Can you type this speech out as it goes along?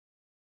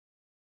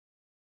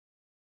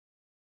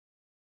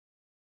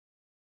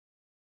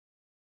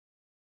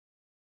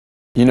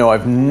You know,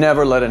 I've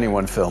never let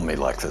anyone film me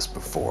like this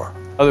before.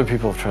 Other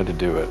people have tried to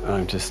do it, and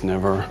I've just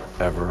never,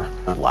 ever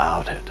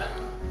allowed it.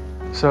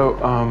 So,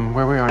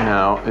 where we are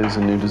now is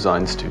a new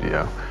design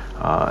studio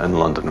in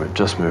London. We've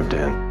just moved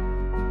in.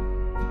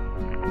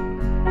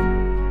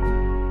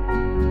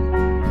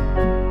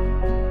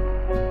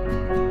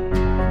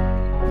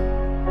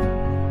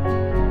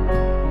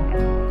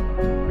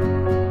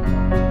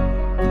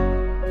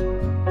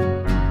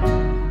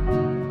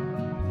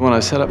 When I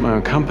set up my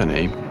own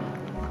company,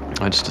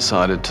 I just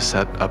decided to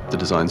set up the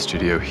design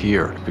studio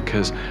here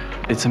because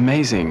it's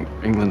amazing.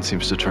 England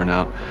seems to turn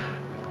out,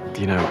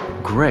 you know,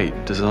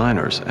 great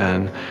designers,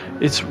 and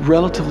it's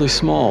relatively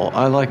small.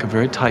 I like a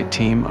very tight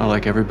team. I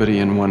like everybody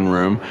in one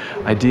room.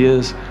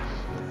 Ideas,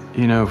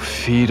 you know,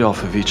 feed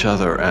off of each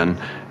other, and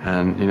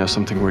you know,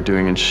 something we're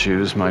doing in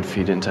shoes might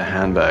feed into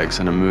handbags,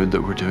 and a mood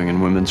that we're doing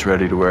in women's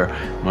ready-to-wear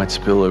might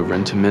spill over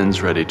into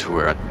men's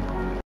ready-to-wear.